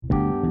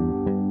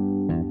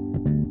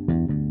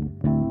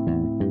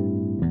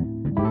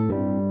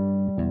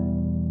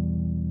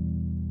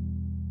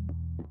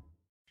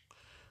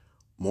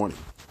Morning.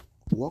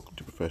 Welcome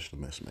to Professional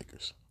Mess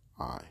Makers.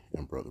 I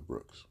am Brother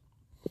Brooks.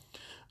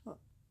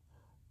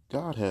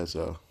 God has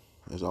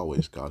as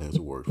always, God has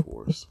a word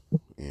for us,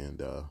 and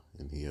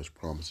He has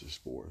promises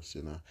for us.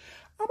 And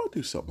I'm gonna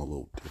do something a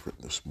little different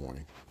this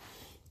morning.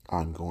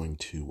 I'm going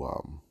to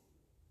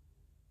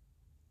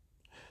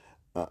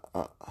uh,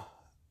 uh,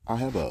 I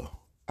have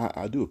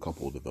I do a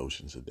couple of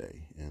devotions a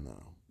day, and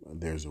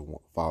there's a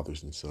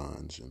fathers and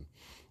sons, and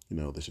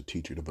there's a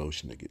teacher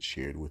devotion that gets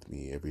shared with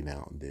me every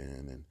now and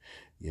then, and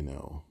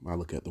I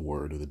look at the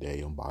word of the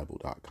day on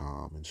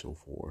Bible.com and so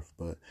forth.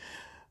 But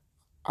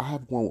I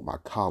have one with my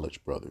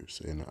college brothers,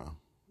 and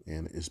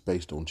it's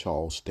based on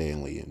Charles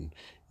Stanley, and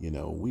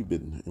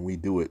we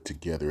do it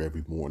together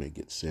every morning. It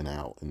gets sent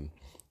out, and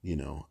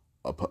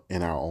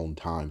in our own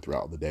time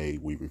throughout the day,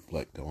 we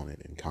reflect on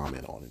it and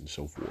comment on it and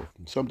so forth.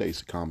 And some days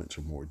the comments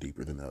are more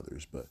deeper than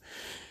others, but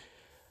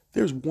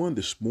there's one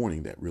this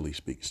morning that really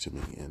speaks to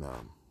me, and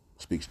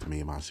speaks to me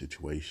in my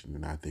situation,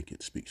 and I think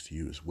it speaks to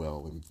you as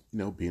well.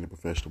 And being a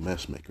professional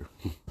mess maker,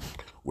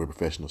 we're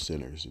professional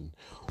sinners, and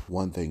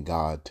one thing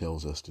God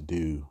tells us to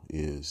do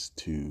is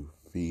to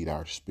feed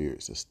our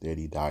spirits a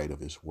steady diet of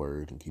His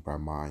Word and keep our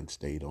mind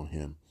stayed on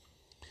Him.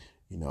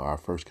 Our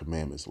first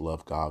commandment is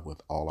love God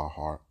with all our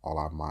heart, all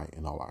our might,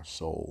 and all our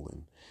soul.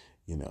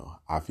 And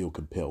I feel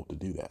compelled to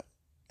do that.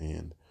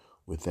 And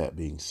with that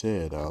being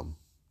said,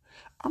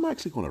 I'm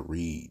actually going to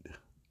read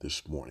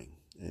this morning.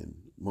 And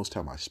most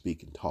time I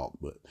speak and talk,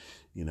 but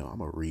I'm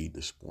going to read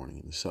this morning,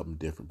 and it's something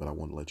different, but I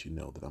want to let you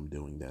know that I'm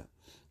doing that.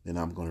 And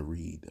I'm going to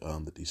read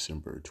the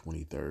December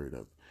 23rd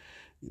of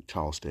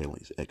Charles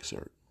Stanley's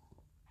excerpt,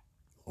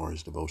 or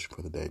his devotion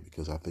for the day,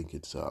 because I think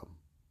it's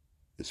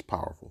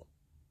powerful.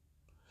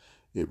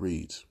 It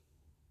reads,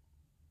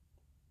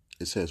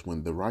 it says,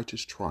 when the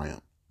righteous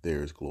triumph,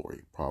 there is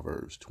glory.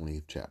 Proverbs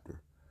 20th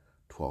chapter,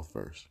 12th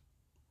verse.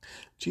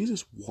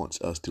 Jesus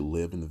wants us to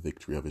live in the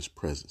victory of His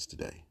presence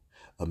today.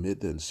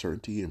 Amid the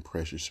uncertainty and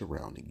pressure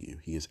surrounding you,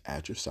 He is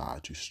at your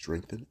side to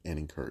strengthen and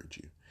encourage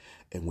you.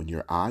 And when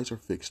your eyes are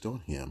fixed on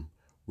Him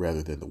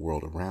rather than the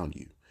world around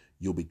you,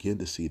 you'll begin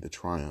to see the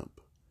triumph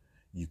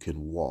you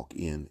can walk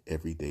in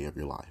every day of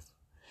your life.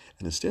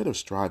 And instead of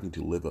striving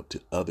to live up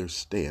to other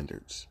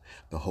standards,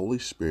 the Holy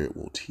Spirit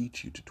will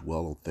teach you to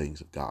dwell on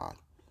things of God,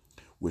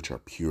 which are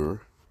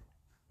pure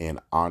and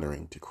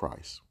honoring to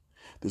Christ.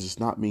 This does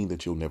not mean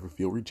that you'll never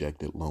feel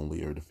rejected,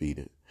 lonely, or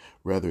defeated.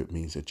 Rather, it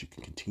means that you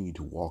can continue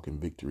to walk in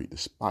victory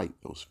despite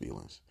those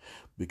feelings,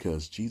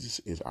 because Jesus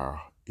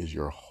is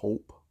your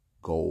hope,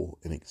 goal,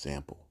 and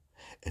example,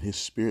 and His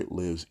Spirit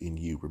lives in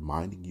you,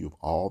 reminding you of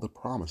all the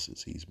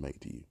promises He's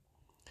made to you.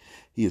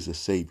 He is the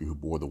Savior who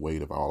bore the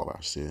weight of all of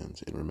our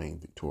sins and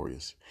remained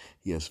victorious.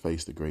 He has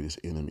faced the greatest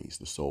enemies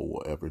the soul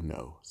will ever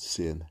know,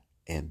 sin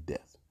and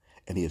death,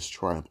 and He has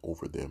triumphed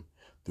over them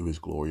through His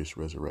glorious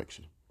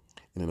resurrection.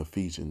 And in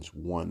Ephesians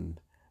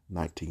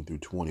 1:19 through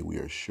 20, we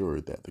are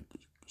assured that the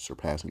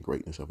surpassing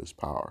greatness of His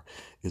power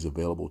is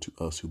available to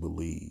us who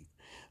believe.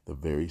 The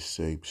very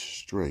same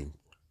strength,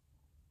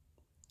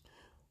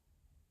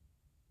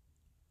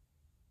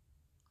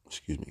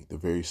 the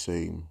very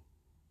same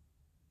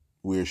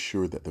we are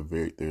sure that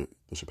the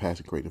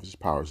surpassing greatness of His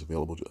power is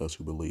available to us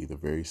who believe. The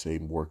very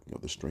same working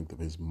of the strength of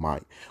His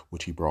might,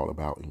 which He brought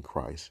about in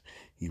Christ.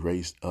 He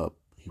raised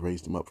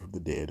Him up from the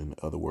dead. In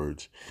other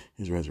words,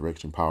 His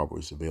resurrection power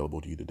is available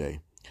to you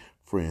today.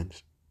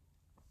 Friends,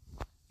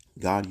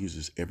 God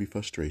uses every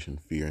frustration,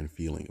 fear, and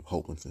feeling of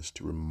hopelessness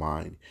to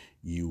remind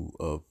you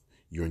of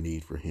your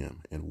need for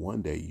Him. And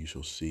one day you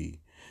shall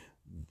see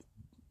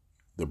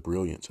the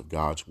brilliance of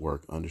God's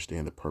work,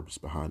 understand the purpose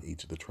behind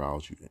each of the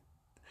trials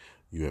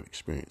you have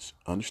experienced.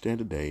 Understand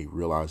today,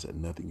 realize that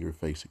nothing you're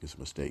facing is a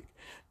mistake.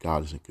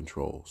 God is in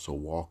control. So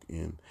walk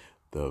in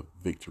the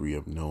victory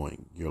of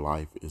knowing your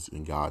life is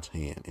in God's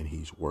hand, and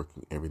He's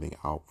working everything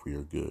out for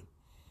your good.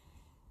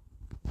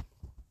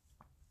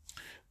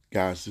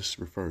 Guys, this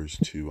refers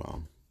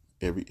to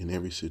in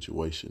every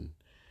situation,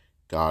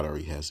 God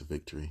already has a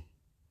victory.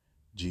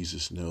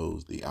 Jesus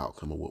knows the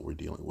outcome of what we're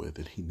dealing with,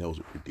 and He knows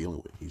what we're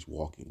dealing with. He's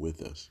walking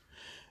with us.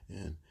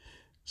 And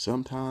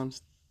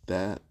sometimes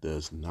that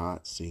does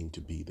not seem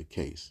to be the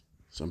case.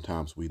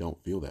 Sometimes we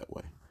don't feel that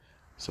way.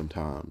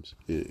 Sometimes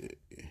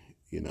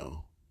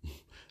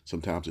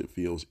sometimes it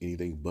feels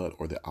anything but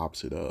or the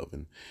opposite of.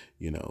 And,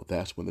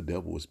 that's when the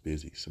devil is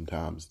busy.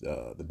 Sometimes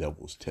the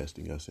devil is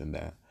testing us in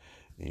that.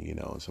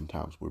 And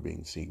sometimes we're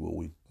being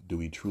seen. Do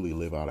we truly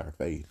live out our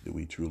faith? Do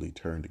we truly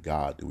turn to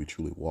God? Do we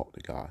truly walk to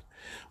God?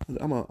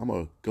 I'm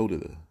gonna go to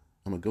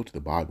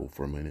the Bible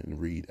for a minute and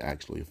read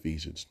actually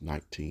Ephesians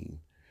 1:19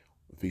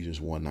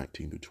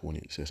 through 20.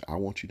 It says, I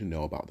want you to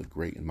know about the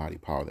great and mighty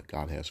power that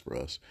God has for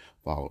us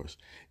followers.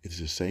 It is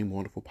the same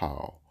wonderful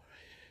power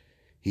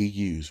He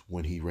used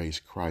when He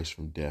raised Christ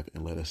from death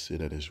and let us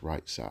sit at His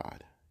right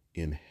side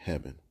in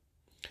heaven.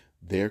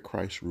 There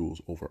Christ rules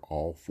over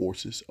all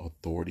forces,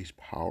 authorities,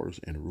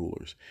 powers, and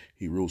rulers.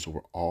 He rules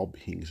over all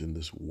beings in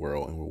this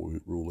world and will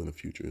rule in the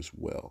future as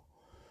well.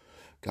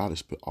 God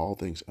has put all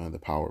things under the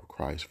power of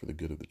Christ for the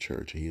good of the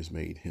church, and He has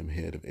made Him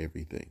head of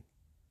everything.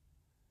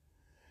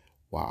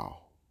 Wow.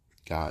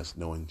 Guys,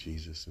 knowing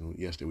Jesus. And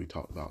yesterday we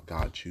talked about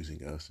God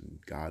choosing us and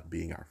God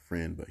being our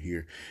friend. But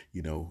here,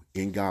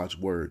 in God's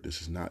word,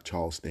 this is not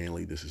Charles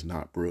Stanley. This is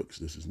not Brooks.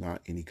 This is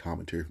not any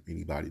commentary from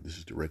anybody. This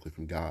is directly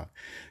from God.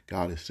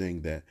 God is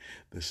saying that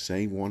the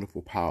same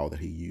wonderful power that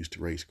he used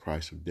to raise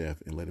Christ from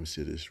death and let him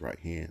sit at his right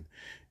hand,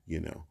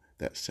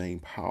 that same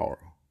power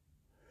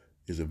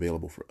is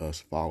available for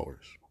us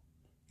followers.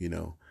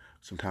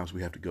 Sometimes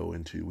we have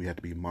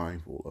to be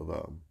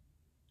mindful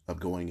of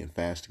going and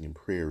fasting and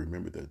prayer.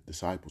 Remember, the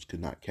disciples could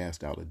not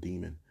cast out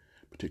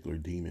particular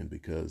demon,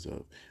 because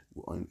of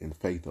in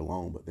faith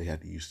alone, but they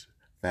had to use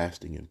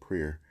fasting and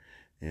prayer,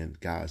 and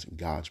guys, in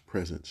God's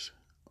presence.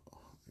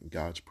 In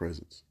God's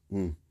presence.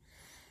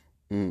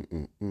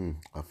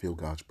 I feel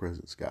God's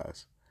presence,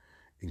 guys.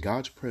 In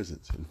God's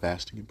presence, in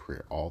fasting and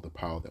prayer, all the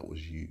power that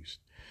was used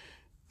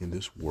in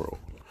this world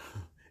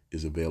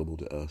is available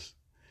to us.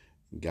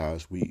 And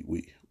guys,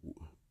 we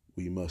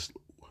must.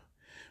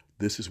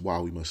 This is why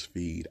we must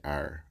feed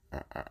our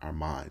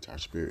minds, our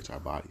spirits,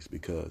 our bodies,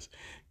 because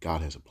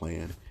God has a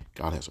plan,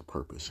 God has a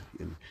purpose.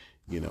 And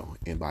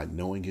by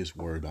knowing his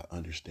word, by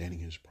understanding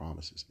his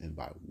promises, and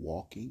by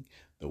walking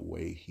the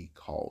way he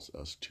calls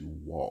us to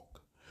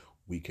walk,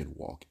 we can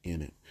walk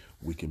in it.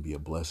 We can be a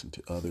blessing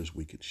to others.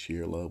 We can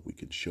share love. We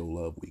can show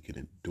love. We can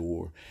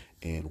endure,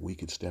 and we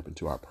can step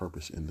into our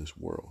purpose in this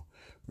world.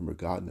 Remember,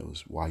 God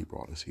knows why he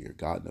brought us here.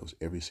 God knows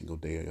every single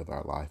day of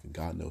our life, and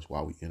God knows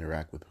why we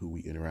interact with who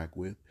we interact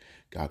with.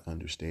 God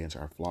understands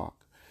our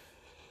flock.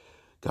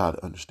 God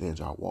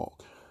understands our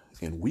walk,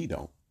 and we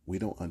don't. We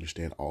don't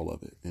understand all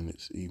of it. And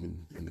it's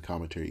even in the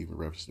commentary, even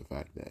references the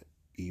fact that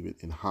even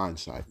in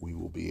hindsight, we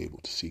will be able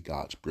to see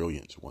God's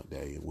brilliance one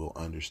day, and we'll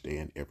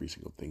understand every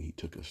single thing he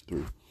took us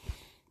through.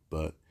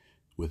 But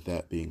with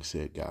that being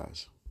said,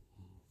 guys,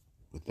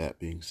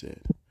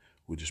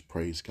 we just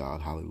praise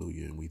God,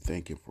 hallelujah, and we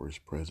thank him for his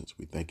presence.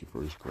 We thank him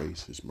for his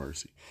grace, his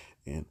mercy,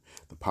 and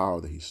the power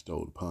that he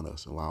bestowed upon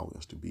us, allowing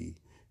us to be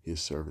his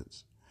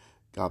servants.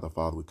 God the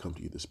Father, we come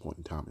to you this point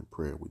in time in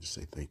prayer. We just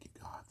say thank you,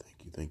 God.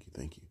 Thank you, thank you,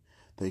 thank you.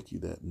 Thank you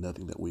that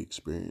nothing that we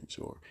experience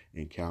or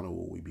encounter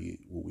will we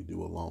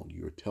do alone.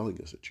 You are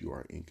telling us that you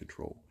are in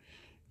control.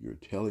 You're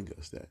telling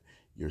us that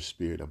your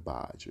spirit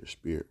abides, your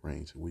spirit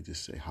reigns, and we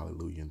just say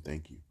hallelujah and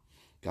thank you.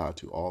 God,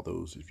 to all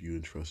those of you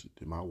entrusted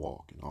in my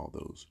walk and all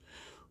those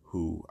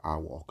who I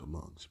walk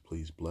amongst,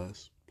 please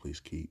bless,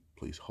 please keep,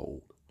 please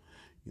hold.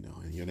 In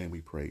your name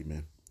we pray,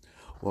 amen.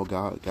 Well,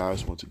 God,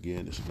 guys, once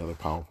again, it's another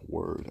powerful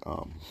word.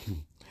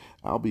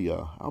 I'll be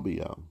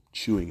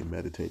chewing and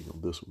meditating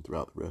on this one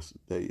throughout the rest of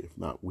the day, if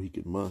not week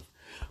and month.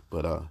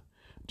 But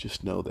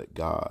just know that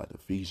God,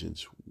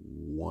 Ephesians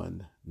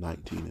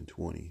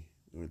 1:19-20,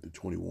 or the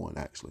 21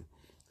 actually,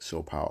 is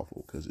so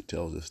powerful, because it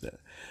tells us that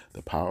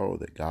the power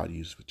that God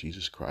used for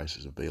Jesus Christ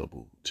is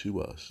available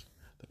to us.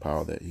 The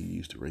power that he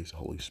used to raise the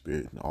Holy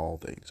Spirit, and all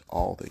things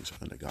are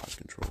under God's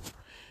control.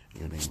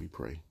 In your name we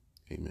pray.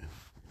 Amen.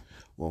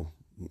 Well,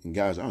 and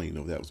guys, I don't even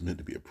know if that was meant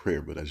to be a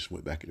prayer, but I just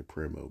went back into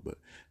prayer mode. But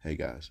hey,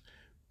 guys,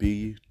 be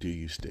you, do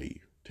you, stay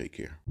you. Take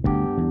care.